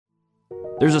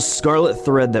There's a scarlet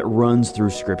thread that runs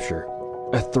through Scripture,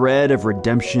 a thread of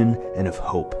redemption and of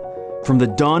hope. From the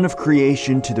dawn of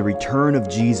creation to the return of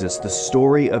Jesus, the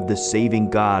story of the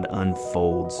saving God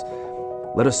unfolds.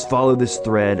 Let us follow this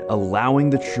thread,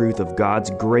 allowing the truth of God's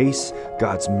grace,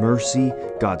 God's mercy,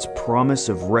 God's promise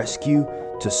of rescue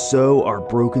to sow our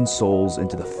broken souls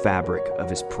into the fabric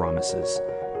of His promises.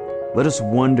 Let us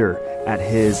wonder at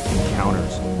His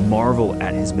encounters, marvel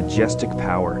at His majestic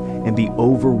power, and be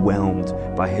overwhelmed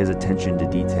by His attention to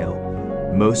detail.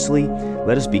 Mostly,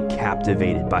 let us be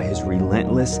captivated by His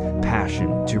relentless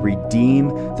passion to redeem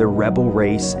the rebel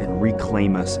race and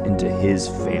reclaim us into His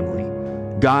family.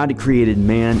 God created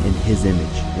man in His image,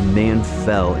 and man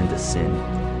fell into sin.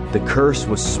 The curse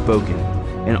was spoken,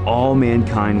 and all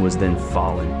mankind was then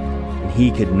fallen, and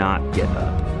He could not get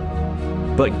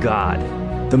up. But God,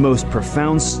 the most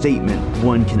profound statement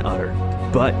one can utter,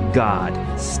 but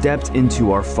God stepped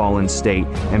into our fallen state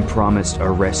and promised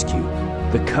our rescue.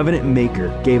 The covenant maker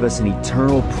gave us an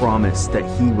eternal promise that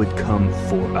He would come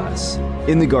for us.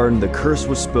 In the garden, the curse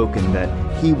was spoken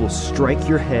that He will strike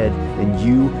your head and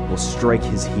you will strike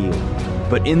His heel.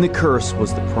 But in the curse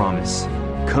was the promise.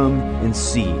 Come and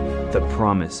see the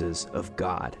promises of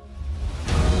God.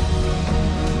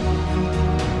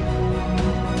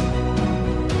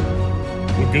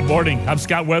 Well, good morning. I'm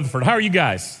Scott Weatherford. How are you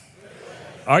guys?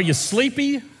 Are you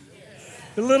sleepy?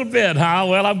 A little bit, huh?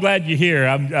 Well, I'm glad you're here.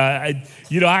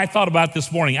 I thought about it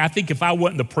this morning. I think if I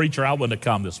wasn't a preacher, I wouldn't have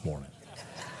come this morning.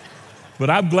 But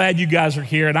I'm glad you guys are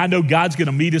here, and I know God's going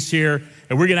to meet us here,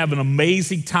 and we're going to have an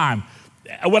amazing time.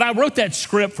 When I wrote that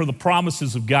script for the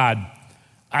promises of God,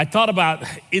 I thought about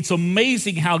it's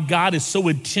amazing how God is so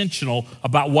intentional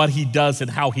about what He does and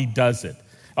how He does it.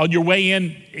 On your way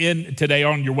in today,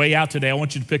 or on your way out today, I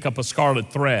want you to pick up a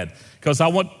scarlet thread, because I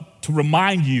want to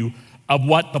remind you of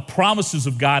what the promises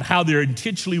of God, how they're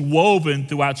intentionally woven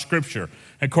throughout Scripture.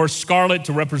 And of course, scarlet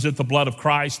to represent the blood of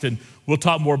Christ, and we'll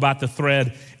talk more about the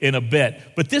thread in a bit.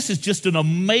 But this is just an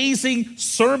amazing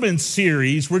sermon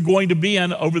series we're going to be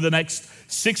in over the next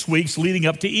 6 weeks leading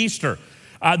up to Easter.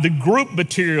 The group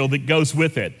material that goes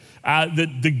with it,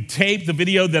 the tape, the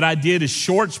video that I did is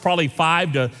short. It's probably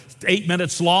 5 to 8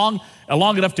 minutes long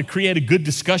enough to create a good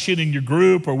discussion in your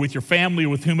group or with your family or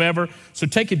with whomever. So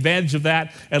take advantage of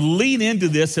that and lean into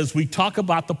this as we talk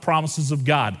about the promises of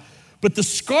God. But the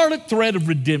scarlet thread of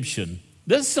redemption,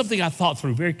 this is something I thought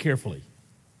through very carefully.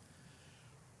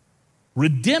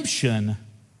 Redemption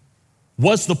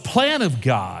was the plan of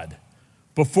God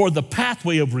before the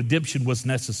pathway of redemption was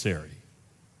necessary.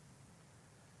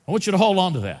 I want you to hold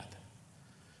on to that,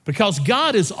 because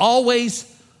God is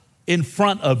always in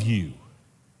front of you.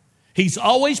 He's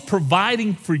always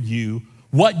providing for you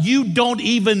what you don't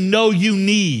even know you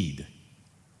need.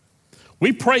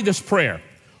 We pray this prayer,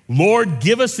 Lord,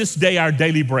 give us this day our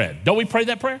daily bread. Don't we pray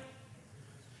that prayer?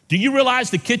 Do you realize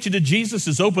the kitchen of Jesus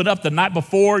is opened up the night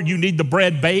before you need the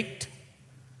bread baked?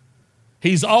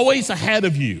 He's always ahead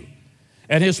of you,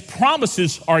 and His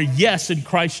promises are yes in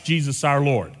Christ Jesus our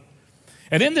Lord.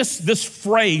 And in this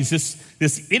phrase,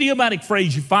 this idiomatic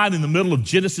phrase you find in the middle of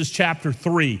Genesis chapter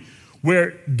 3,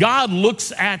 where God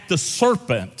looks at the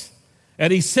serpent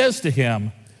and He says to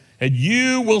him, and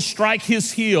you will strike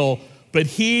his heel, but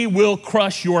he will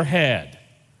crush your head.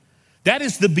 That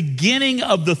is the beginning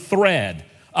of the thread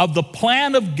of the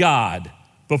plan of God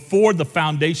before the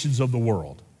foundations of the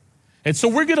world. And so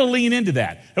we're going to lean into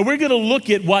that, and we're going to look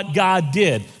at what God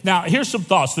did. Now, here's some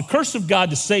thoughts. The curse of God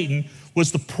to Satan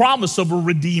was the promise of a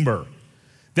redeemer,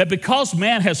 that because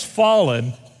man has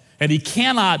fallen and he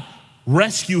cannot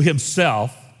rescue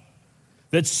himself,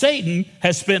 that Satan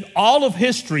has spent all of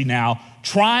history now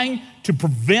trying to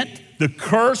prevent the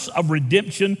curse of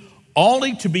redemption,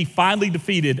 only to be finally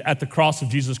defeated at the cross of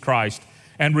Jesus Christ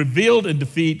and revealed in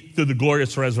defeat through the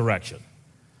glorious resurrection.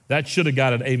 That should have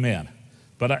got an amen,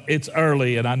 but it's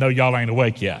early and I know y'all ain't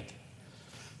awake yet.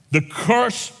 The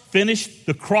cross finished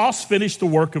the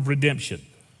work of redemption.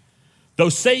 Though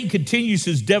Satan continues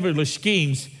his devilish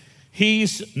schemes,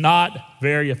 he's not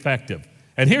very effective.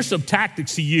 And here's some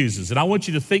tactics he uses, and I want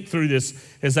you to think through this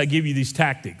as I give you these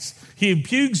tactics. He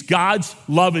impugns God's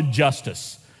love and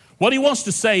justice. What he wants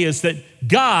to say is that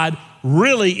God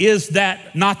really is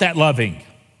not that loving.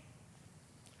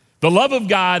 The love of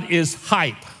God is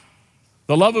hype.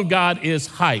 The love of God is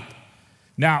hype.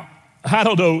 Now, I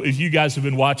don't know if you guys have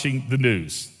been watching the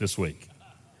news this week.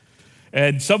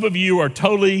 And some of you are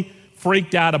totally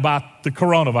freaked out about the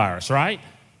coronavirus, right?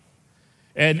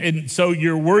 And so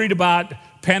you're worried about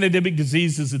pandemic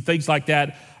diseases and things like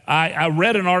that. I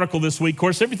read an article this week. Of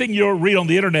course, everything you read on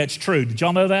the internet is true. Did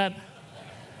y'all know that?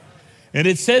 And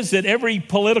it says that every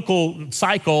political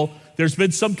cycle, there's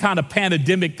been some kind of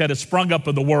pandemic that has sprung up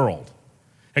in the world.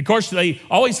 Of course, they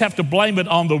always have to blame it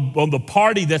on the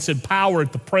party that's in power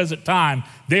at the present time.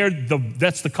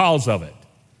 That's the cause of it.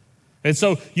 And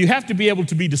so you have to be able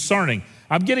to be discerning.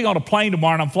 I'm getting on a plane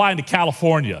tomorrow and I'm flying to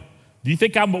California. Do you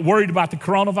think I'm worried about the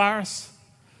coronavirus?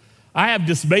 I have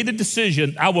just made a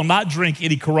decision. I will not drink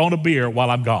any Corona beer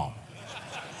while I'm gone.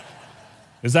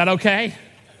 Is that okay?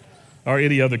 Or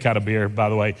any other kind of beer, by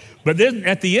the way. But then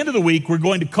at the end of the week, we're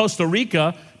going to Costa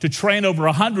Rica to train over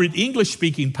 100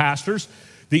 English-speaking pastors.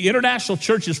 The international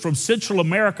churches from Central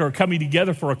America are coming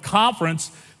together for a conference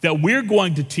that we're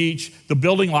going to teach the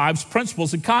Building Lives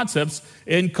principles and concepts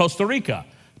in Costa Rica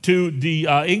to the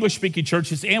English-speaking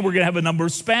churches, and we're going to have a number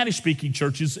of Spanish-speaking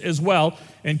churches as well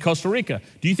in Costa Rica.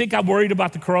 Do you think I'm worried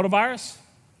about the coronavirus?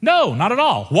 No, not at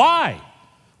all. Why?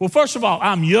 Well, first of all,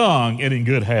 I'm young and in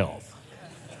good health.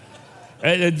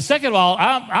 And second of all,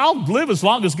 I'll live as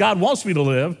long as God wants me to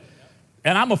live,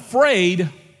 and I'm afraid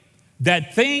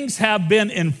that things have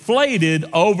been inflated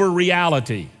over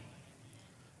reality.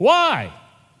 Why?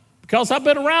 Because I've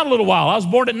been around a little while. I was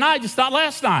born at night, just not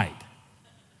last night.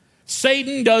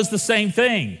 Satan does the same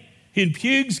thing. He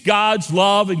impugns God's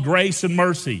love and grace and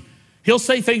mercy. He'll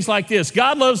say things like this: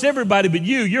 God loves everybody, but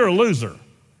you're a loser.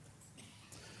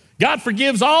 God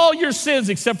forgives all your sins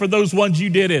except for those ones you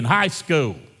did in high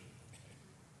school.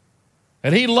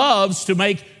 And he loves to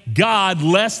make God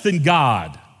less than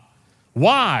God.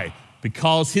 Why?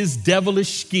 Because his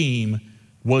devilish scheme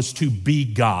was to be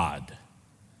God.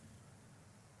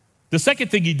 The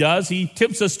second thing he does, he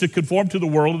tempts us to conform to the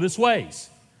world of its ways.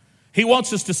 He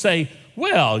wants us to say,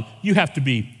 well, you have to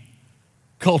be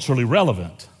culturally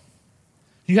relevant.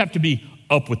 You have to be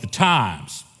up with the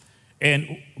times.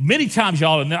 And many times,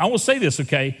 y'all, and I will say this,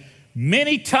 okay?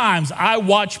 Many times I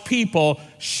watch people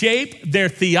shape their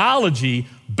theology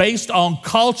based on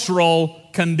cultural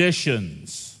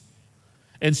conditions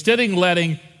instead of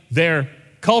letting their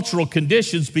cultural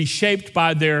conditions be shaped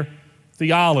by their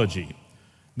theology.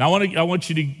 Now, I want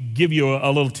you to give you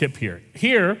a little tip here.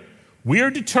 Here, we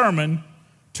are determined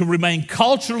to remain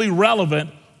culturally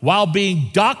relevant while being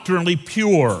doctrinally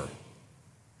pure.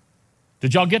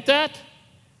 Did y'all get that?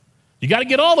 You got to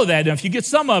get all of that. And if you get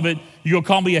some of it, you're going to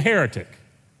call me a heretic.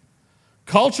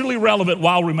 Culturally relevant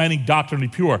while remaining doctrinally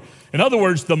pure. In other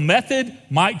words, the method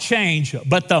might change,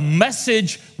 but the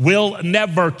message will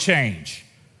never change.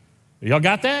 Y'all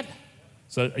got that?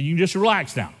 So you can just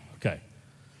relax now. Okay.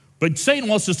 But Satan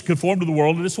wants us to conform to the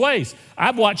world in its ways.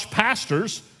 I've watched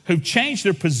pastors who've changed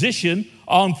their position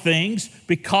on things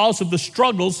because of the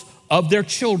struggles of their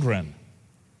children.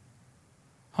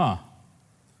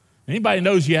 Anybody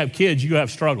knows you have kids, you have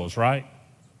struggles, right?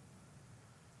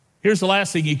 Here's the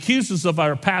last thing. He accuses us of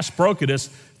our past brokenness,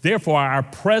 therefore our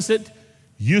present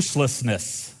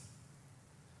uselessness.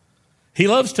 He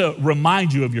loves to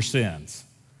remind you of your sins.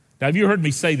 Now, have you heard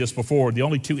me say this before? The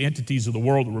only two entities of the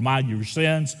world that remind you of your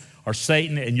sins are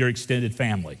Satan and your extended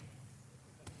family.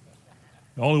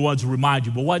 The only ones who remind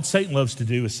you. But what Satan loves to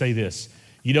do is say this: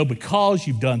 because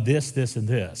you've done this, this, and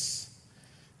this,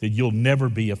 that you'll never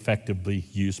be effectively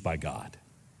used by God.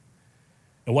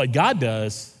 And what God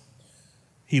does,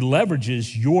 he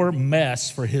leverages your mess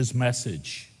for his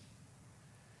message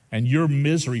and your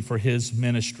misery for his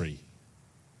ministry.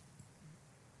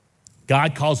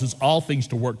 God causes all things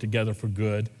to work together for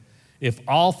good. If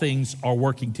all things are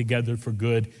working together for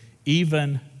good,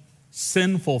 even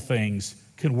sinful things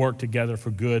can work together for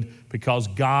good, because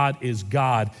God is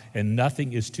God and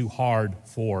nothing is too hard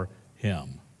for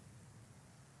him.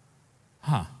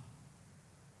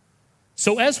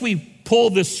 So as we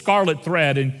pull this scarlet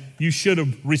thread, and you should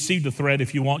have received a thread.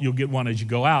 If you want, you'll get one as you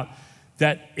go out,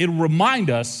 that it'll remind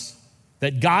us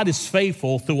that God is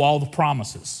faithful through all the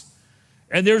promises.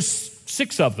 And there's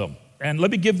 6 of them. And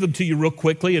let me give them to you real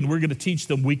quickly, and we're going to teach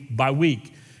them week by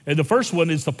week. And the first one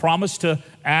is the promise to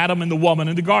Adam and the woman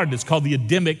in the garden. It's called the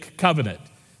Adamic covenant.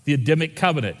 The Adamic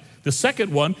covenant. The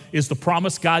second one is the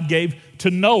promise God gave to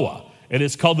Noah, and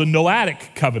it's called the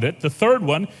Noahic covenant. The third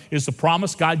one is the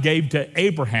promise God gave to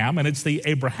Abraham, and it's the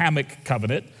Abrahamic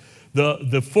covenant.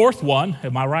 The fourth one,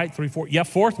 am I right? 3, 4? Yeah,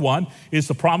 fourth one is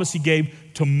the promise he gave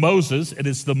to Moses, and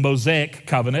it's the Mosaic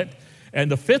covenant. And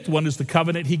the fifth one is the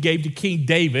covenant he gave to King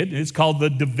David, and it's called the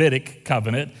Davidic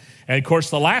covenant. And of course,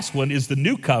 the last one is the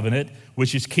new covenant,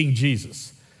 which is King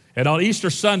Jesus. And on Easter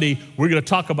Sunday, we're going to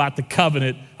talk about the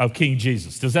covenant of King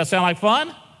Jesus. Does that sound like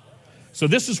fun? So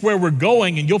this is where we're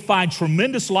going, and you'll find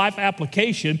tremendous life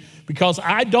application, because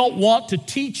I don't want to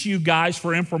teach you guys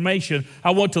for information.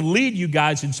 I want to lead you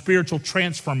guys in spiritual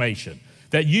transformation,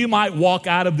 that you might walk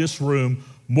out of this room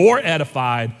more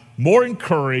edified, more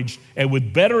encouraged, and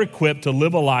with better equipped to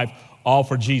live a life all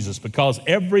for Jesus, because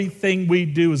everything we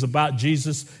do is about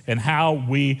Jesus and how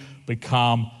we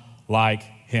become like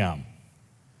him.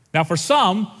 Now, for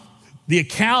some, the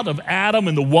account of Adam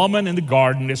and the woman in the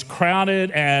garden is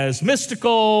crowded as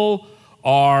mystical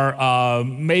or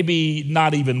maybe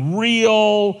not even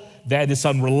real, that it's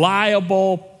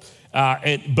unreliable. But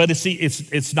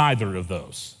it's neither of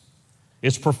those.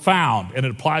 It's profound, and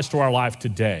it applies to our life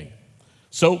today.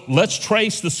 So let's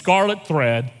trace the scarlet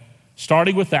thread,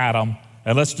 starting with Adam,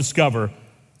 and let's discover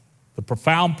the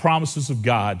profound promises of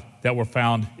God that were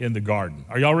found in the garden.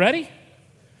 Are y'all ready?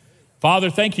 Father,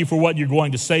 thank you for what you're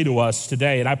going to say to us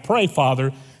today. And I pray,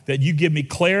 Father, that you give me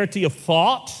clarity of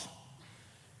thought.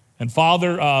 And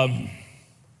Father, that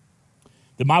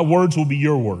my words will be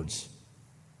your words.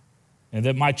 And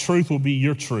that my truth will be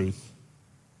your truth.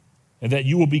 And that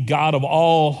you will be God of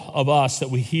all of us that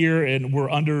we hear and we're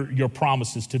under your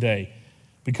promises today.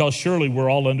 Because surely we're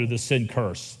all under the sin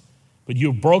curse. But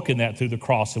you have broken that through the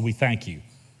cross, and we thank you.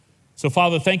 So,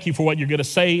 Father, thank you for what you're going to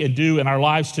say and do in our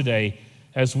lives today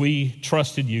as we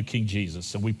trust in you, King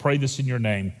Jesus. And we pray this in your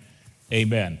name.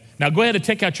 Amen. Now, go ahead and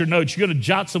take out your notes. You're going to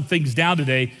jot some things down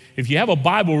today. If you have a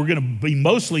Bible, we're going to be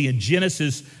mostly in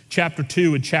Genesis chapter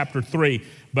 2 and chapter 3.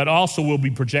 But also we'll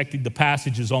be projecting the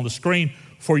passages on the screen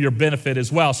for your benefit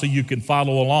as well, so you can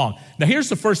follow along. Now, here's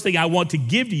the first thing I want to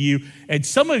give to you. And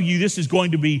some of you, this is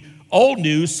going to be old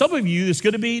news. Some of you, it's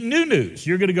going to be new news.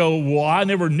 You're going to go, well, I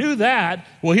never knew that.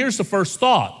 Well, here's the first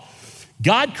thought.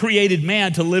 God created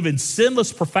man to live in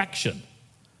sinless perfection.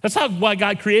 That's why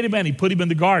God created man. He put him in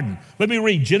the garden. Let me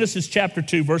read Genesis chapter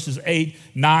 2, verses 8,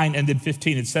 9, and then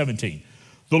 15 and 17.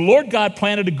 The Lord God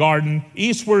planted a garden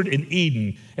eastward in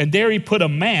Eden, and there he put a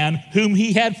man whom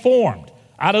he had formed.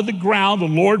 Out of the ground the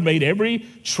Lord made every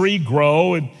tree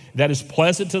grow, and that is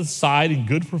pleasant to the sight and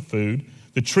good for food.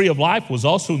 The tree of life was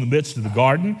also in the midst of the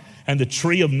garden, and the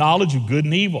tree of knowledge of good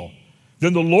and evil.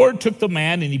 Then the Lord took the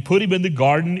man, and he put him in the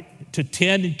garden to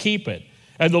tend and keep it.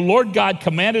 And the Lord God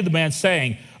commanded the man,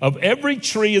 saying, of every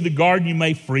tree of the garden you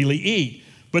may freely eat,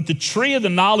 but the tree of the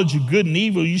knowledge of good and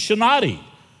evil you shall not eat.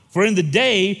 For in the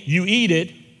day you eat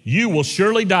it, you will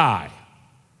surely die.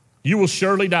 You will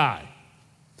surely die.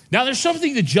 Now, there's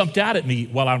something that jumped out at me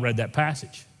while I read that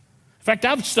passage. In fact,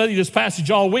 I've studied this passage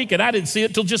all week, and I didn't see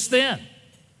it till just then.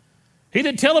 He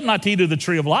didn't tell him not to eat of the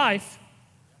tree of life.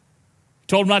 He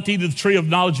told him not to eat of the tree of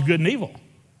knowledge of good and evil.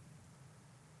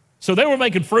 So they were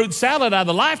making fruit salad out of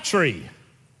the life tree.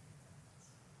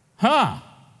 And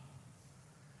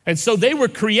so they were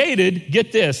created,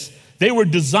 get this, they were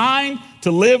designed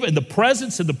to live in the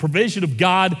presence and the provision of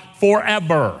God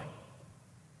forever.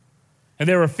 And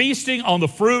they were feasting on the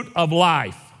fruit of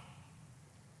life.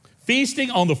 Feasting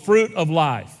on the fruit of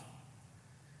life.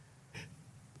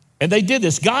 And they did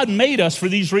this. God made us for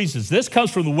these reasons. This comes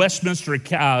from the Westminster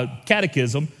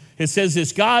Catechism. It says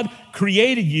this: God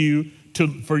created you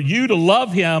for you to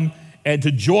love him and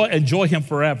to enjoy him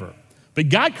forever. But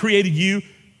God created you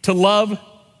to love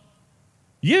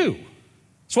you.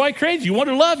 That's why he created you. He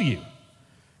wanted to love you.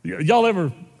 Y'all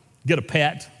ever get a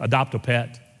pet, adopt a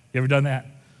pet? You ever done that?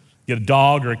 Get a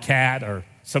dog or a cat, or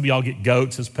some of y'all get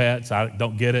goats as pets. I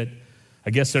don't get it. I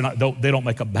guess they don't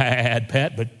make a bad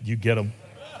pet, but you get them,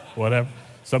 whatever.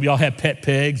 Some of y'all have pet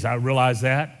pigs. I realize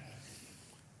that.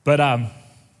 But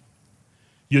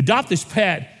you adopt this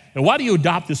pet, and why do you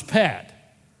adopt this pet?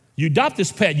 You adopt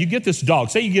this pet, you get this dog.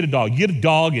 Say you get a dog. You get a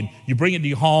dog, and you bring it to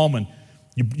your home, and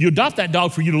you adopt that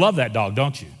dog for you to love that dog,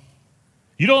 don't you?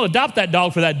 You don't adopt that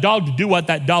dog for that dog to do what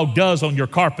that dog does on your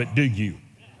carpet, do you?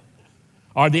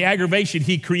 Or the aggravation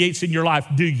he creates in your life,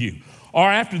 do you? Or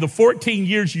after the 14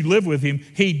 years you live with him,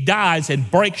 he dies and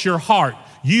breaks your heart.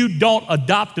 You don't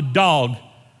adopt a dog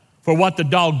for what the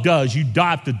dog does. You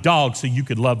adopt the dog so you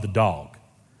can love the dog.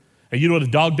 And you know what a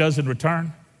dog does in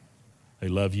return? They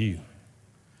love you.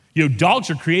 You know, dogs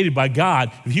are created by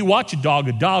God. If you watch a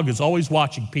dog is always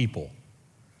watching people.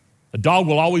 A dog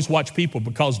will always watch people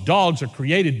because dogs are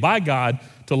created by God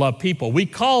to love people. We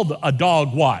call a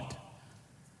dog what?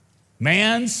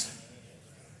 Man's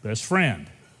best friend.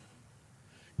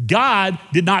 God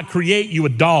did not create you a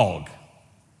dog,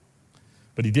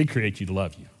 but he did create you to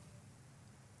love you.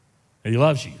 And he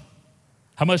loves you.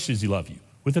 How much does he love you?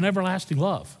 With an everlasting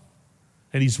love.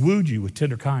 And he's wooed you with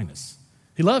tender kindness.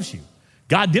 He loves you.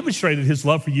 God demonstrated his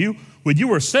love for you. When you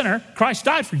were a sinner, Christ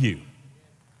died for you.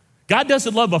 God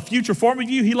doesn't love a future form of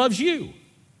you. He loves you.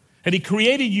 And he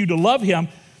created you to love him,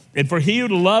 and for him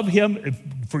to love him,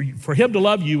 for him to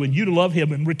love you and you to love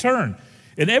him in return.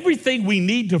 And everything we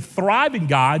need to thrive in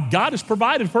God, God has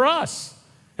provided for us.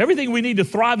 Everything we need to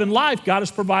thrive in life, God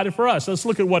has provided for us. Let's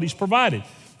look at what he's provided.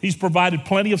 He's provided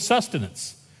plenty of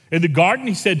sustenance. In the garden,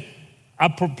 he said, I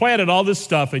planted all this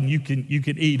stuff, and you can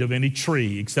eat of any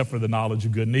tree except for the knowledge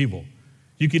of good and evil.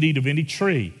 You can eat of any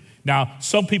tree. Now,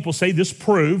 some people say this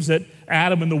proves that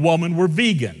Adam and the woman were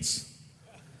vegans.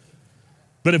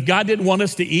 But if God didn't want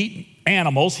us to eat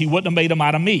animals, he wouldn't have made them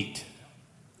out of meat.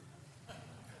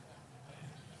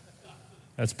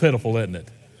 That's pitiful, isn't it?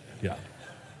 Yeah.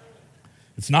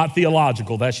 It's not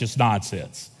theological, that's just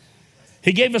nonsense.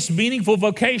 He gave us meaningful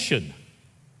vocation.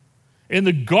 In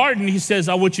the garden, he says,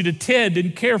 I want you to tend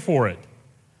and care for it.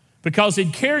 Because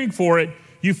in caring for it,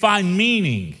 you find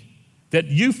meaning. That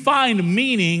you find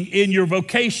meaning in your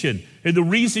vocation, in the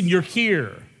reason you're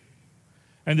here.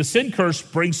 And the sin curse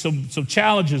brings some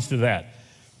challenges to that.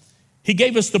 He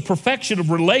gave us the perfection of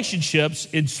relationships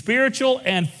in spiritual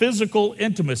and physical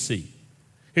intimacy.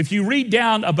 If you read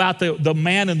down about the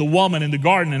man and the woman in the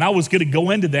garden, and I was going to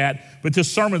go into that, but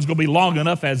this sermon's going to be long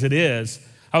enough as it is.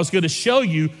 I was going to show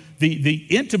you the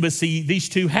intimacy these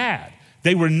two had.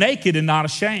 They were naked and not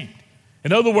ashamed.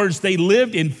 In other words, they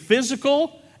lived in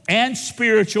physical and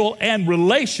spiritual and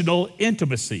relational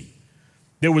intimacy.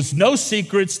 There was no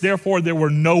secrets, therefore there were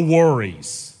no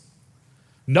worries.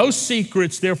 No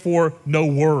secrets, therefore no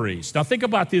worries. Now think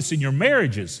about this in your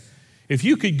marriages. If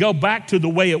you could go back to the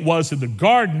way it was in the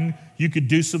garden, you could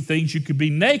do some things. You could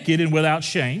be naked and without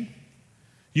shame.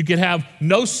 You could have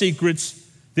no secrets,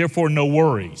 therefore no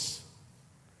worries.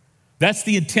 That's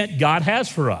the intent God has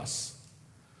for us.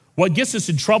 What gets us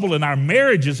in trouble in our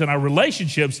marriages and our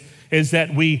relationships is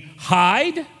that we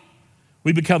hide,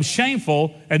 we become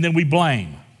shameful, and then we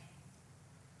blame.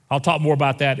 I'll talk more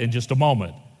about that in just a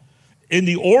moment. In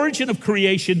the origin of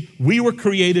creation, we were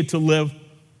created to live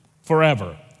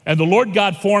forever. And the Lord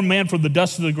God formed man from the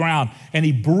dust of the ground, and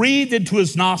he breathed into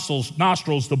his nostrils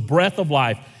the breath of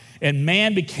life, and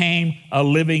man became a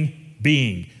living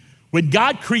being. When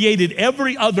God created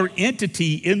every other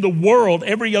entity in the world,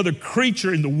 every other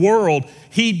creature in the world,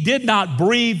 he did not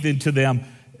breathe into them.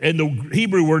 And the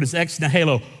Hebrew word is ex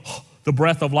nihilo, the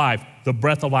breath of life, the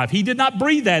breath of life. He did not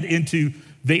breathe that into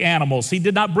the animals. He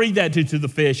did not breathe that into the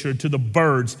fish or to the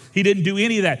birds. He didn't do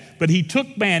any of that. But he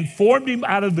took man, formed him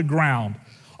out of the ground.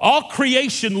 All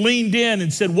creation leaned in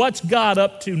and said, what's God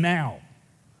up to now?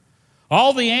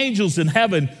 All the angels in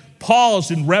heaven paused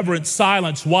in reverent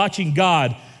silence, watching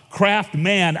God craft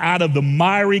man out of the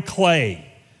miry clay.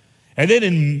 And then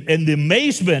in the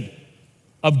amazement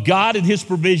of God and his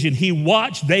provision,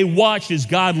 they watched as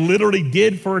God literally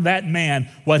did for that man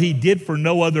what he did for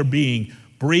no other being,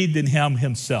 breathed in him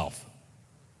himself.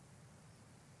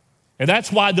 And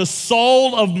that's why the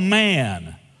soul of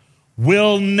man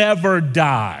will never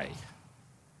die.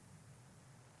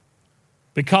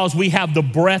 Because we have the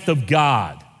breath of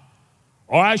God.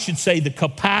 Or I should say the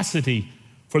capacity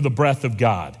for the breath of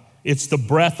God. It's the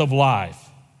breath of life.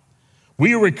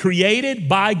 We were created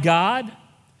by God,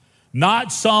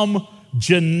 not some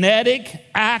genetic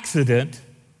accident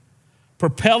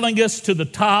propelling us to the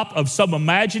top of some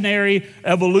imaginary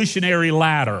evolutionary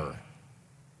ladder.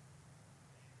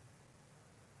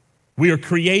 We are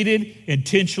created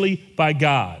intentionally by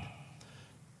God.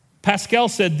 Pascal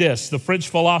said this, the French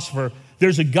philosopher,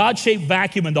 there's a God-shaped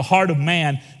vacuum in the heart of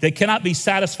man that cannot be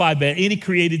satisfied by any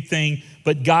created thing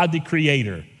but God the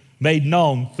Creator, made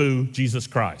known through Jesus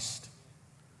Christ.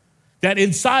 That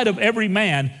inside of every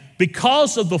man,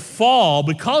 because of the fall,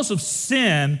 because of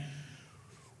sin,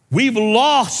 we've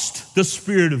lost the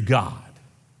Spirit of God.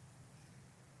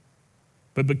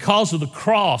 But because of the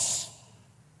cross,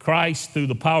 Christ, through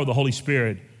the power of the Holy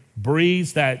Spirit,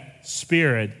 breathes that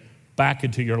Spirit back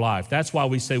into your life. That's why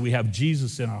we say we have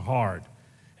Jesus in our heart.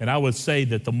 And I would say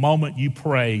that the moment you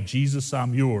pray, Jesus,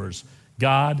 I'm yours,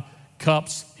 God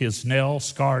cups his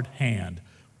nail-scarred hand,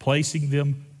 placing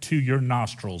them to your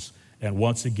nostrils, and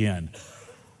once again,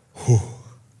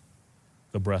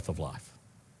 the breath of life.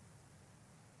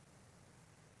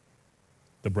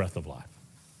 The breath of life.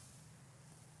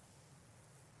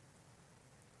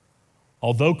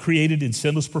 Although created in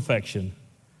sinless perfection,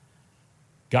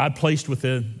 God placed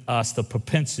within us the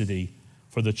propensity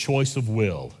for the choice of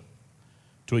will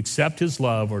to accept his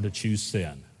love or to choose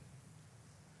sin.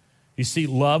 You see,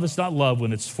 love is not love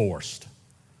when it's forced.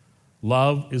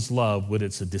 Love is love when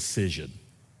it's a decision.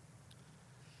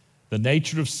 The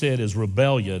nature of sin is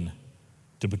rebellion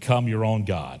to become your own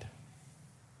God.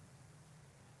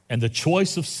 And the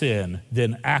choice of sin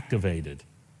then activated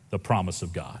the promise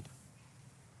of God.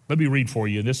 Let me read for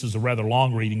you. This is a rather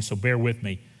long reading, so bear with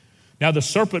me. Now the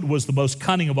serpent was the most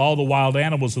cunning of all the wild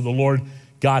animals that the Lord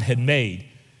God had made.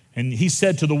 And he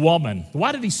said to the woman,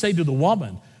 why did he say to the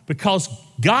woman? Because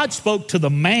God spoke to the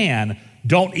man,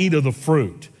 don't eat of the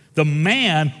fruit. The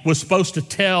man was supposed to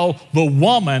tell the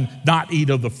woman not eat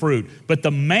of the fruit, but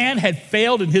the man had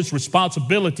failed in his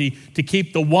responsibility to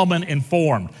keep the woman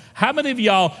informed. How many of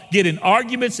y'all get in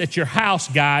arguments at your house,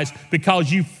 guys, because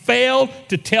you failed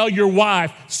to tell your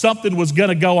wife something was going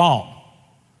to go on?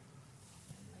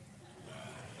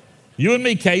 You and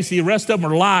me, Casey, the rest of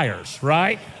them are liars,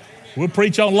 right? We'll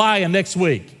preach on lying next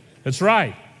week. That's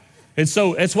right. And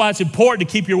so that's why it's important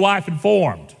to keep your wife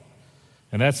informed.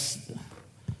 And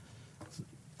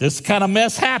this kind of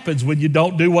mess happens when you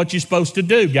don't do what you're supposed to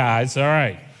do, guys. All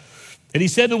right. And he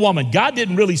said to the woman, God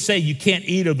didn't really say you can't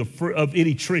eat of the fruit of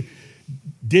any tree.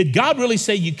 Did God really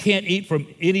say you can't eat from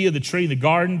any of the tree in the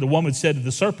garden? The woman said to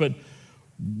the serpent,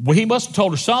 well, he must have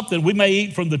told her something. We may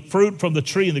eat from the fruit from the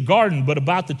tree in the garden, but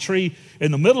about the tree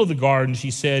in the middle of the garden,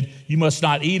 she said, you must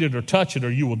not eat it or touch it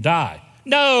or you will die.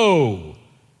 No,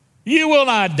 you will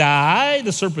not die,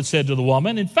 the serpent said to the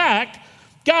woman. In fact,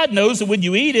 God knows that when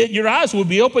you eat it, your eyes will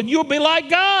be open. You'll be like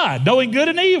God, knowing good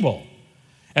and evil.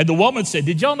 And the woman said,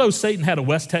 did y'all know Satan had a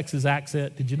West Texas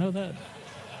accent? Did you know that?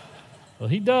 Well,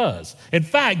 he does. In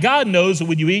fact, God knows that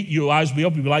when you eat, your eyes will be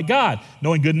open. You'll be like God,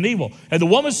 knowing good and evil. And the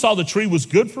woman saw the tree was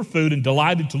good for food and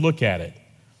delighted to look at it.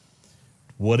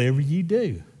 Whatever you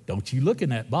do, don't you look in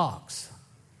that box.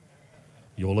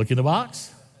 You want to look in the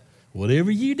box?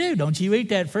 Whatever you do, don't you eat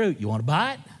that fruit. You want to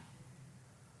buy it?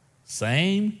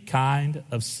 Same kind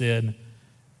of sin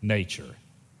nature.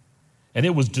 And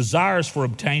it was desirous for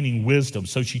obtaining wisdom.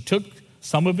 So she took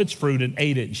some of its fruit and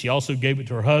ate it. And she also gave it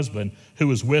to her husband who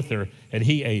was with her, and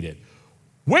he ate it.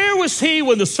 Where was he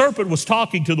when the serpent was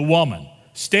talking to the woman?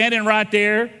 Standing right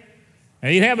there.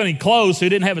 And he didn't have any clothes, so he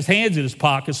didn't have his hands in his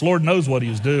pockets. Lord knows what he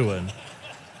was doing.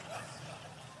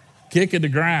 Kicking the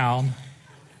ground.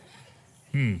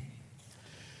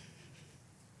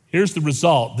 Here's the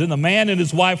result. Then the man and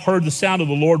his wife heard the sound of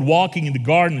the Lord walking in the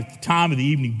garden at the time of the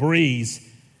evening breeze,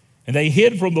 and they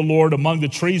hid from the Lord among the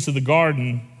trees of the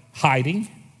garden, hiding.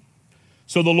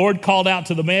 So the Lord called out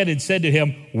to the man and said to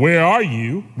him, where are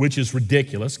you? Which is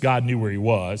ridiculous. God knew where he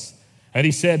was. And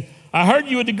he said, I heard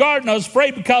you in the garden. I was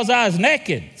afraid because I was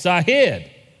naked, so I hid.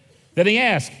 Then he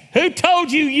asked, who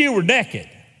told you you were naked?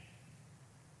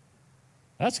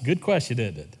 That's a good question,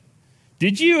 isn't it?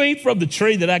 Did you eat from the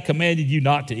tree that I commanded you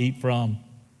not to eat from?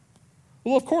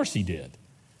 Well, of course he did.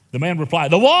 The man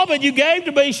replied, the woman you gave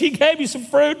to me, she gave me some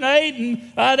fruit and I ate,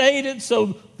 and I'd ate it.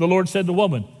 So the Lord said to the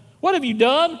woman, what have you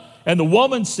done? And the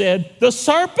woman said, the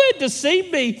serpent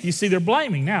deceived me. You see, they're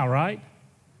blaming now, right?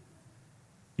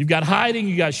 You've got hiding,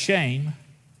 you got shame,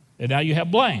 and now you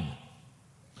have blame.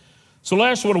 So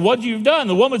last one, what you've done?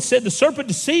 The woman said, the serpent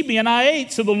deceived me and I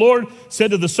ate. So the Lord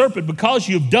said to the serpent, because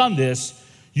you've done this,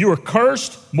 you are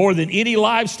cursed more than any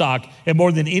livestock and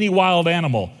more than any wild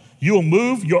animal. You will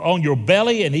move on your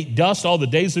belly and eat dust all the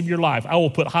days of your life. I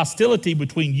will put hostility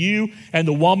between you and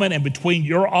the woman and between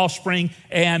your offspring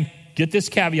and, get this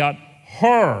caveat,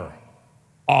 her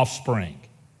offspring.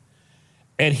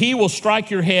 And he will strike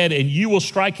your head and you will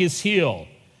strike his heel.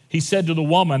 He said to the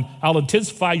woman, I'll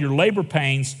intensify your labor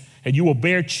pains and you will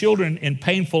bear children in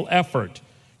painful effort.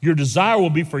 Your desire will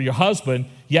be for your husband,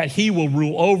 yet he will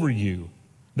rule over you.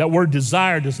 That word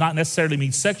desire does not necessarily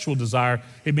mean sexual desire.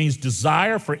 It means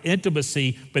desire for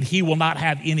intimacy, but he will not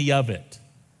have any of it.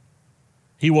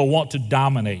 He will want to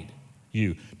dominate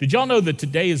you. Did y'all know that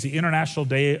today is the International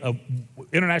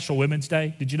Women's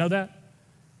Day? Did you know that?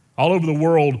 All over the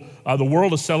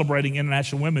world is celebrating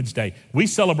International Women's Day. We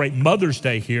celebrate Mother's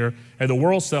Day here, and the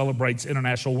world celebrates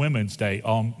International Women's Day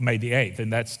on May the 8th,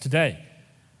 and that's today.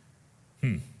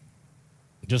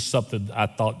 Just something I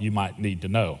thought you might need to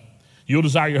know. You'll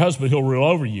desire your husband, he'll rule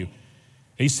over you.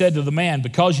 He said to the man,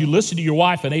 because you listened to your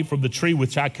wife and ate from the tree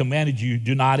which I commanded you,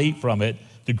 do not eat from it.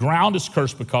 The ground is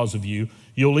cursed because of you.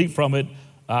 You'll eat from it,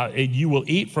 and you will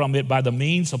eat from it by the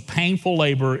means of painful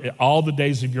labor all the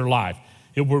days of your life.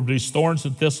 It will produce thorns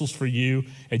and thistles for you,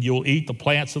 and you will eat the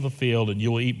plants of the field, and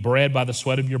you will eat bread by the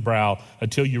sweat of your brow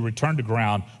until you return to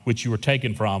ground which you were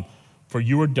taken from, for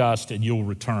you are dust, and you will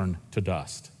return to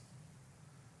dust.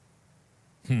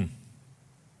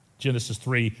 Genesis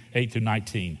 3, 8 through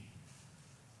 19.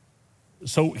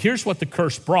 So here's what the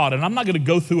curse brought, and I'm not going to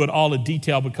go through it all in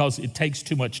detail because it takes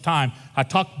too much time. I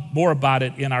talk more about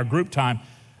it in our group time,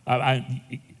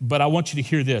 but I want you to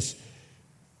hear this.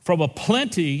 From a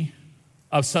plenty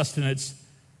of sustenance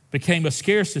became a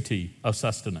scarcity of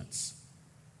sustenance.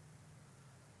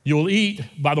 You will eat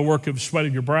by the work of the sweat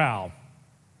of your brow.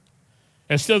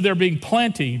 Instead of there being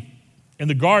plenty in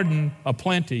the garden of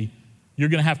plenty, you're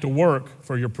going to have to work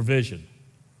for your provision.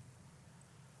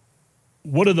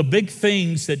 One of the big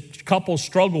things that couples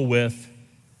struggle with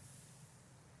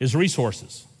is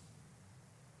resources.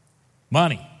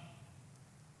 Money.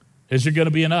 Is there going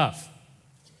to be enough?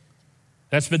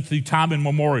 That's been through time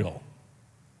immemorial.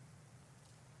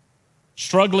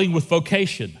 Struggling with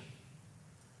vocation.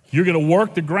 You're going to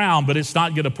work the ground, but it's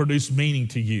not going to produce meaning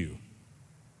to you.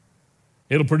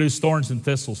 It'll produce thorns and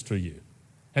thistles to you.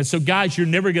 And so, guys, you're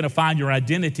never going to find your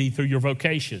identity through your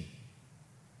vocation.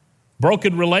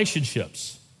 Broken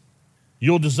relationships.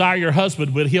 You'll desire your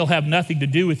husband, but he'll have nothing to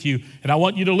do with you. And I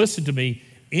want you to listen to me.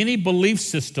 Any belief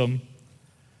system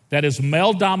that is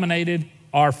male-dominated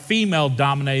or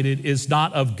female-dominated is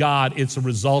not of God. It's a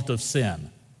result of sin.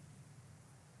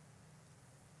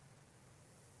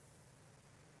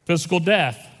 Physical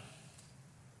death.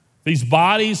 These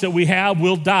bodies that we have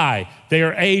will die. They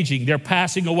are aging. They're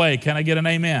passing away. Can I get an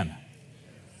amen?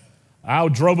 I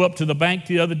drove up to the bank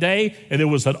the other day, and there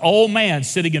was an old man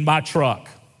sitting in my truck.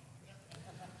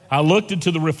 I looked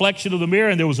into the reflection of the mirror,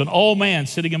 and there was an old man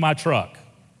sitting in my truck.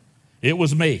 It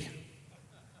was me.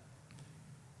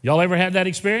 Y'all ever had that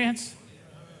experience?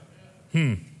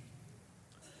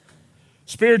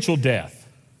 Spiritual death.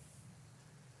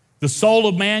 The soul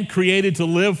of man, created to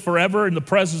live forever in the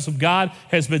presence of God,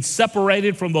 has been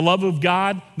separated from the love of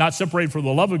God, not separated from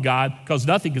the love of God, because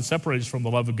nothing can separate us from the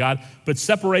love of God, but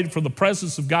separated from the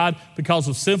presence of God because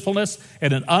of sinfulness,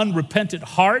 and an unrepentant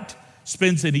heart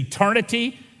spends an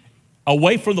eternity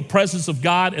away from the presence of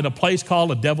God in a place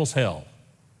called a devil's hell.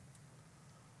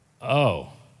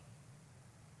 Oh.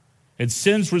 And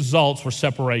sin's results were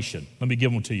separation. Let me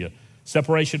give them to you.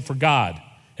 Separation for God.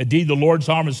 Indeed, the Lord's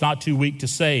arm is not too weak to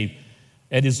save,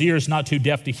 and his ear is not too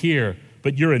deaf to hear,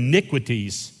 but your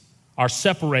iniquities are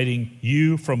separating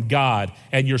you from God,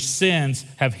 and your sins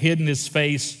have hidden his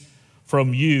face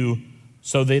from you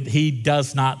so that he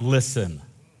does not listen.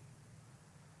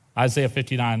 Isaiah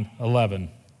 59:11.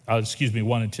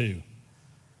 1 and 2.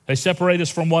 They separate us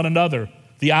from one another.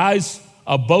 The eyes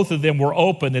of both of them were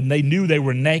open, and they knew they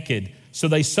were naked. So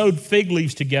they sewed fig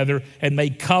leaves together and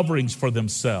made coverings for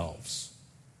themselves.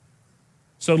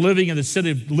 So instead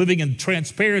of living in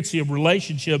transparency of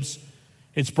relationships,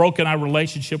 it's broken our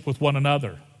relationship with one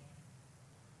another.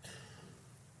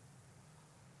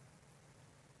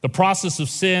 The process of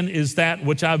sin is that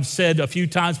which I've said a few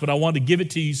times, but I want to give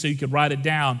it to you so you can write it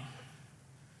down.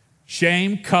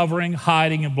 Shame, covering,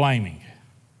 hiding, and blaming.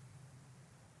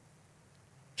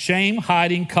 Shame,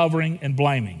 hiding, covering, and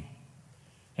blaming.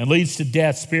 And leads to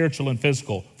death, spiritual and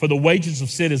physical. For the wages of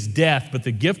sin is death, but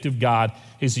the gift of God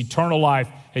is eternal life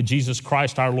in Jesus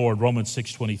Christ our Lord, Romans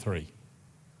 6:23.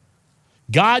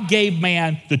 God gave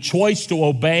man the choice to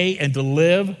obey and to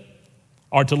live,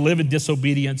 or to live in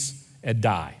disobedience and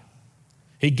die.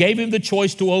 He gave him the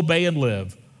choice to obey and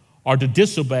live, or to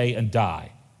disobey and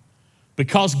die.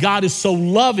 Because God is so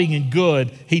loving and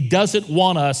good, he doesn't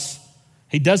want us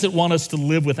to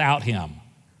live without him.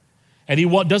 And he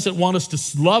doesn't want us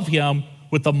to love him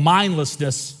with the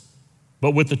mindlessness,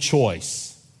 but with the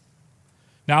choice.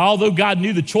 Now, although God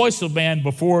knew the choice of man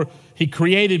before he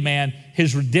created man,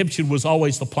 his redemption was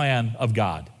always the plan of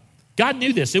God. God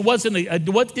knew this. It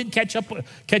didn't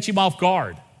catch him off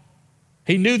guard.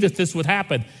 He knew that this would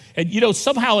happen. And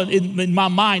somehow in my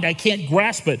mind, I can't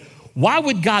grasp it. Why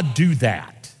would God do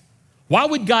that? Why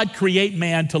would God create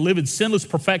man to live in sinless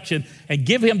perfection and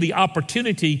give him the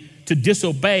opportunity to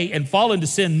disobey and fall into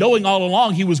sin, knowing all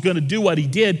along he was going to do what he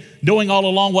did, knowing all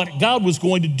along what God was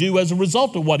going to do as a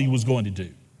result of what he was going to do?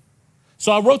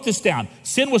 So I wrote this down.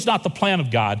 Sin was not the plan of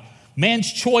God.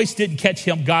 Man's choice didn't catch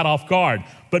God off guard,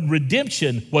 but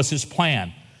redemption was his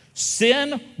plan.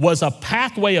 Sin was a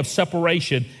pathway of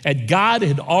separation, and God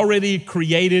had already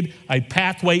created a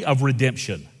pathway of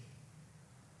redemption.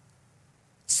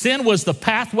 Sin was the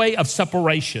pathway of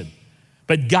separation,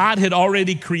 but God had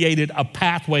already created a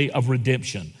pathway of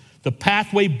redemption, the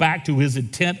pathway back to his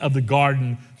intent of the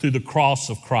garden through the cross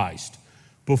of Christ.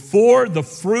 Before the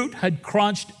fruit had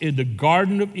crunched in the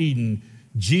Garden of Eden,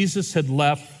 Jesus had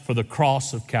left for the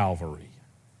cross of Calvary.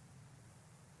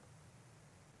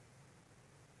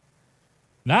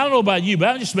 Now, I don't know about you,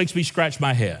 but that just makes me scratch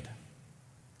my head.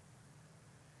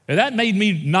 And that made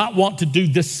me not want to do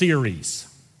this series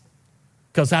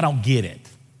because I don't get it.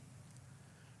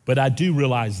 But I do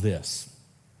realize this.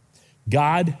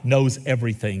 God knows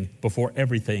everything before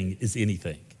everything is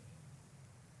anything.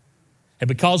 And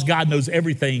because God knows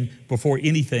everything before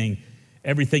everything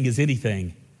is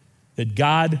anything, that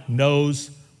God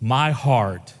knows my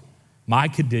heart, my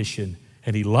condition,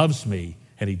 and he loves me,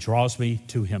 and he draws me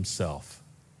to himself.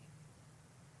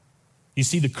 You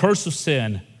see, the curse of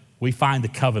sin, we find the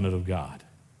covenant of God.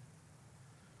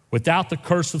 Without the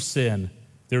curse of sin,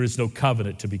 there is no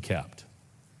covenant to be kept.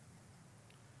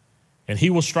 And he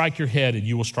will strike your head and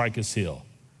you will strike his heel.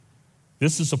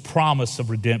 This is a promise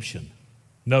of redemption.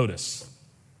 Notice.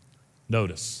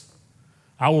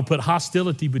 I will put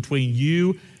hostility between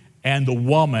you and the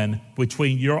woman,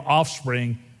 between your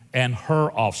offspring and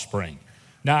her offspring.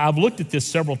 Now, I've looked at this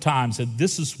several times, and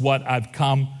this is what I've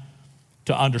come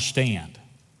to understand,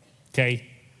 okay?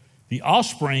 The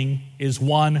offspring of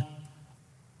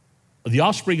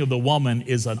the woman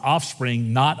is an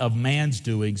offspring not of man's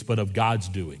doings, but of God's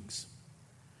doings.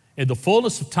 In the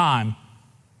fullness of time,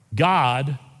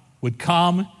 God would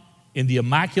come in the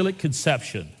Immaculate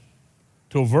Conception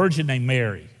to a virgin named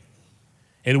Mary.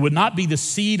 And it would not be the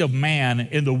seed of man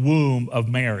in the womb of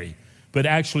Mary, but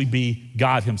actually be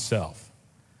God himself.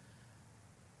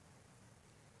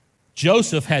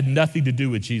 Joseph had nothing to do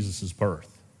with Jesus'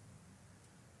 birth.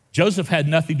 Joseph had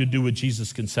nothing to do with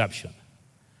Jesus' conception,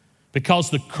 because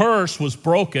the curse was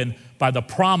broken by the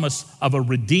promise of a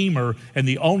Redeemer, and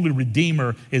the only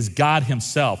Redeemer is God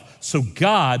himself. So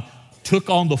God took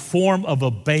on the form of a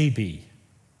baby,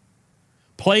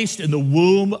 placed in the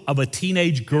womb of a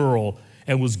teenage girl,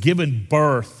 and was given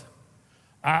birth.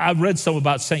 I read some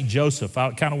about St. Joseph.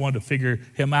 I kind of wanted to figure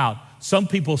him out. Some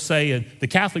people say, and the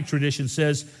Catholic tradition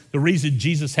says, the reason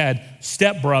Jesus had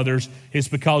stepbrothers is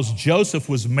because Joseph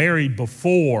was married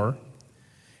before,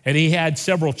 and he had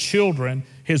several children.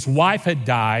 His wife had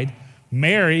died.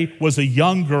 Mary was a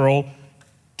young girl,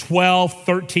 12,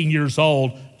 13 years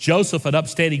old. Joseph, an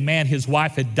upstanding man, his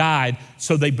wife had died,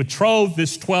 so they betrothed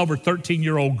this 12 or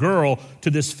 13-year-old girl to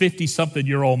this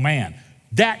 50-something-year-old man.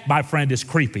 That, my friend, is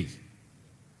creepy.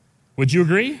 Would you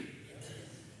agree?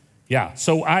 Yeah,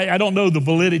 so I don't know the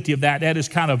validity of that. That is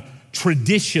kind of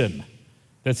tradition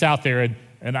that's out there,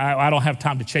 and I don't have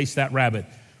time to chase that rabbit.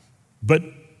 But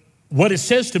what it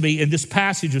says to me in this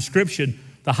passage of Scripture,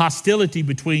 the hostility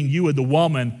between you and the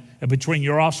woman and between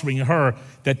your offspring and her,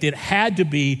 that it had to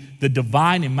be the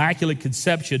divine Immaculate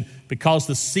Conception, because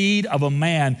the seed of a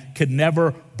man could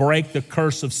never break the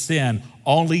curse of sin.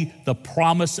 Only the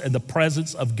promise and the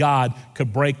presence of God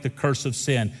could break the curse of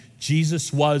sin.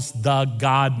 Jesus was the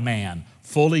God-man,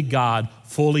 fully God,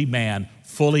 fully man,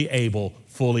 fully able,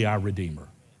 fully our Redeemer.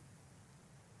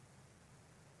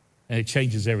 And it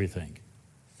changes everything.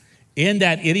 In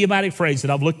that idiomatic phrase,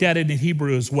 and I've looked at it in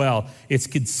Hebrew as well, it's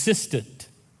consistent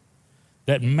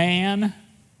that man,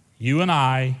 you and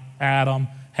I, Adam,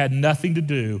 had nothing to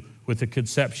do with the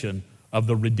conception of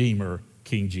the Redeemer,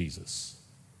 King Jesus.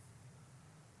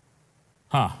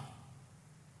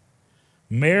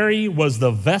 Mary was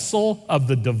the vessel of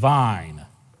the divine,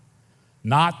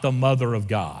 not the mother of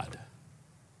God,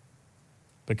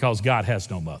 because God has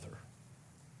no mother.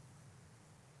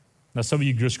 Now, some of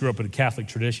you just grew up in a Catholic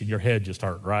tradition. Your head just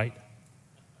hurt, right?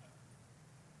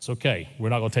 It's okay. We're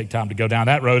not going to take time to go down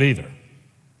that road either.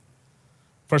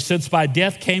 For since by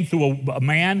death came through a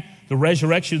man, the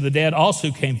resurrection of the dead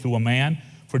also came through a man.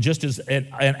 For just as in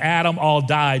Adam all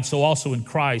died, so also in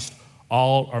Christ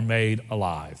all are made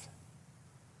alive.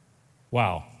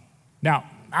 Wow. Now,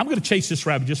 I'm going to chase this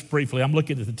rabbit just briefly. I'm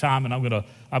looking at the time, and I'm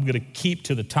going to keep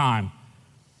to the time.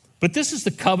 But this is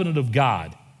the covenant of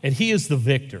God, and he is the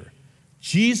victor.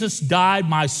 Jesus died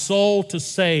my soul to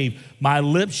save. My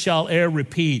lips shall e'er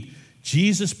repeat.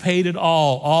 Jesus paid it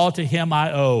all to him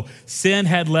I owe. Sin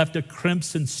had left a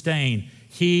crimson stain.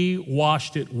 He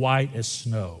washed it white as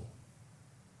snow.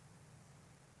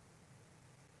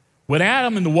 When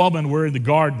Adam and the woman were in the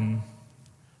garden,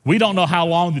 we don't know how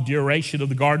long the duration of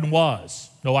the garden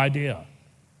was. No idea.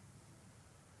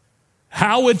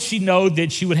 How would she know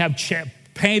that she would have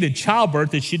painted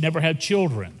childbirth that she'd never have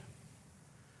children?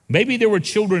 Maybe there were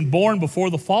children born before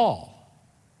the fall.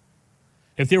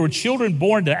 If there were children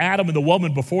born to Adam and the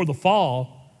woman before the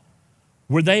fall,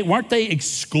 weren't they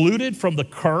excluded from the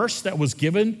curse that was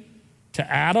given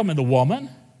to Adam and the woman?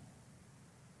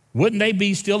 Wouldn't they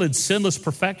be still in sinless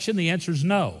perfection? The answer is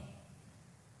no.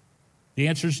 The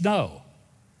answer is no.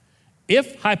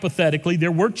 If, hypothetically,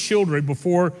 there were children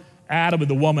before Adam and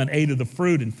the woman ate of the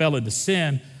fruit and fell into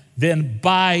sin, then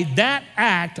by that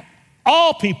act,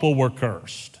 all people were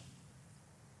cursed.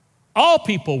 All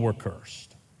people were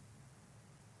cursed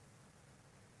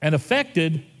and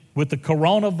affected with the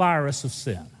coronavirus of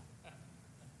sin.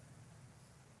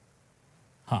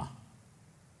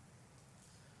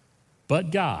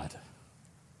 But God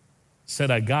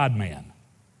sent a God-man,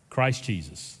 Christ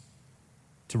Jesus,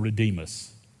 to redeem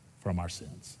us from our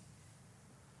sins.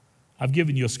 I've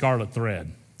given you a scarlet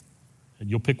thread, and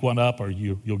you'll pick one up or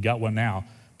you'll get one now,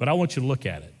 but I want you to look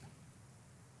at it.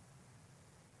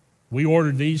 We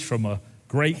ordered these from a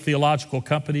great theological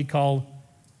company called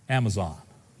Amazon.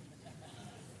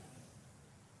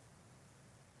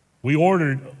 We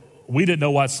didn't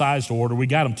know what size to order. We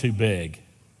got them too big.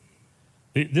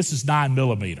 This is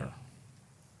 9mm,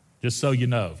 just so you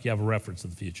know, if you have a reference in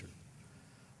the future.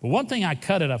 But one thing I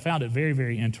cut it, I found it very,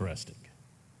 very interesting.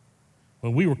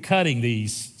 When we were cutting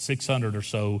these 600 or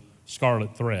so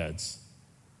scarlet threads,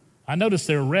 I noticed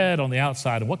they're red on the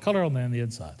outside. And what color on the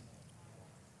inside?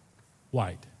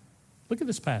 White. Look at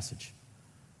this passage.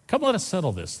 Come, let us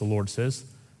settle this, the Lord says.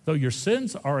 Though your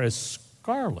sins are as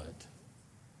scarlet,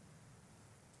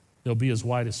 they'll be as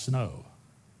white as snow.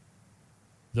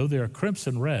 Though they are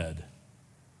crimson red,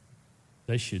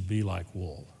 they should be like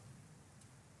wool.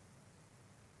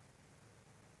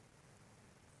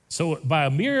 So by a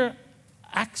mere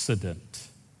accident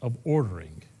of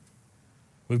ordering,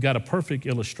 we've got a perfect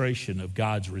illustration of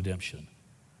God's redemption.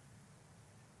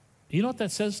 You know what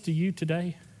that says to you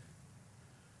today?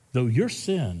 Though your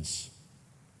sins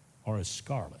are as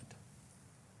scarlet,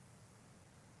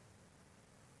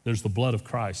 there's the blood of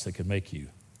Christ that can make you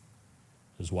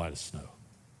as white as snow.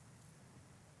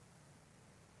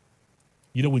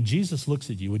 You know, when Jesus looks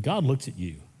at you, when God looks at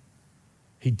you,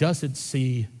 he doesn't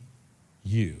see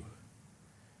you.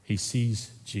 He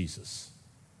sees Jesus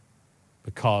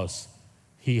because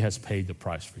he has paid the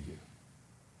price for you.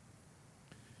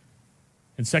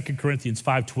 In 2 Corinthians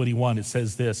 5:21, it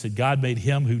says this, that God made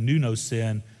him who knew no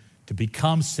sin to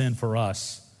become sin for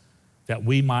us, that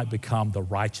we might become the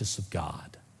righteous of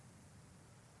God.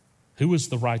 Who is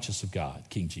the righteous of God?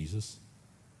 King Jesus.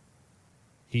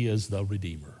 He is the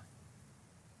Redeemer.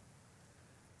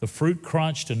 The fruit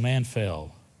crunched and man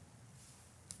fell,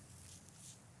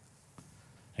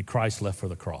 and Christ left for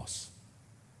the cross.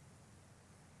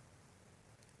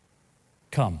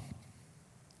 Come,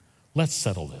 let's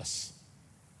settle this.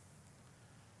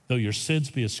 Though your sins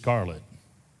be as scarlet,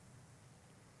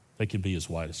 they can be as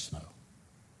white as snow.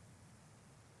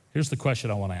 Here's the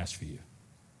question I want to ask for you.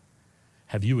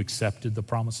 Have you accepted the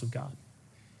promise of God?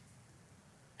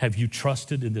 Have you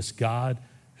trusted in this God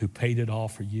who paid it all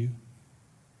for you?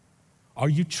 Are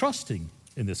you trusting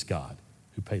in this God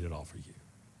who paid it all for you?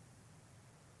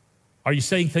 Are you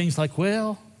saying things like,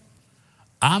 well,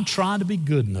 I'm trying to be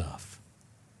good enough?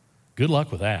 Good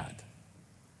luck with that,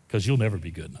 because you'll never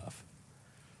be good enough.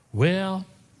 Well,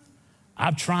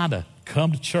 I'm trying to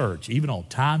come to church, even on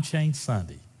Time Change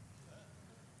Sunday.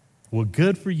 Well,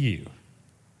 good for you,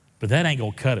 but that ain't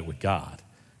going to cut it with God,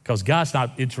 because God's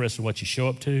not interested in what you show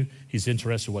up to. He's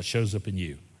interested in what shows up in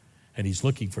you, and he's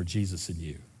looking for Jesus in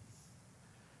you.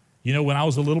 You know, when I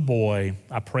was a little boy,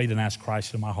 I prayed and asked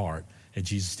Christ in my heart, and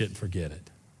Jesus didn't forget it.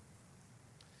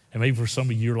 And maybe for some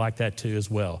of you, you're like that too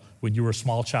as well. When you were a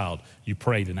small child, you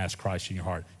prayed and asked Christ in your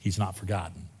heart. He's not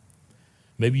forgotten.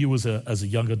 Maybe you was as a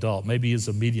young adult. Maybe as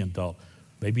a medium adult.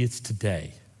 Maybe it's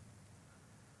today.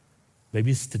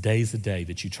 Maybe it's today's the day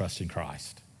that you trust in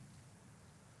Christ.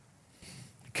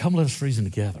 Come, let us reason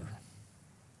together.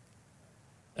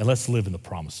 And let's live in the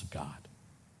promise of God.